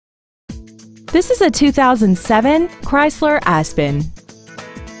This is a 2007 Chrysler Aspen.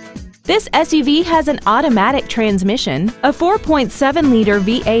 This SUV has an automatic transmission, a 4.7-liter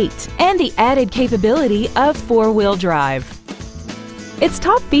V8, and the added capability of four-wheel drive. Its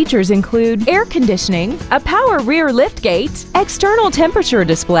top features include air conditioning, a power rear liftgate, external temperature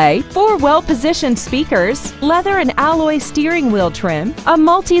display, 4 well-positioned speakers, leather and alloy steering wheel trim, a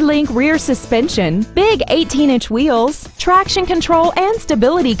multi-link rear suspension, big 18-inch wheels, traction control and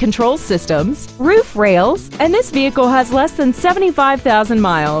stability control systems, roof rails, and this vehicle has less than 75,000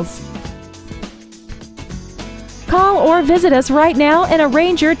 miles. Call or visit us right now and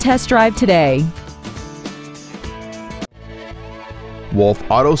arrange your test drive today. Wolf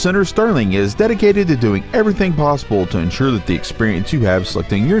Auto Center Sterling is dedicated to doing everything possible to ensure that the experience you have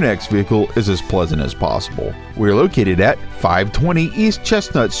selecting your next vehicle is as pleasant as possible. We're located at 520 East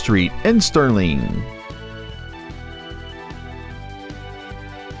Chestnut Street in Sterling.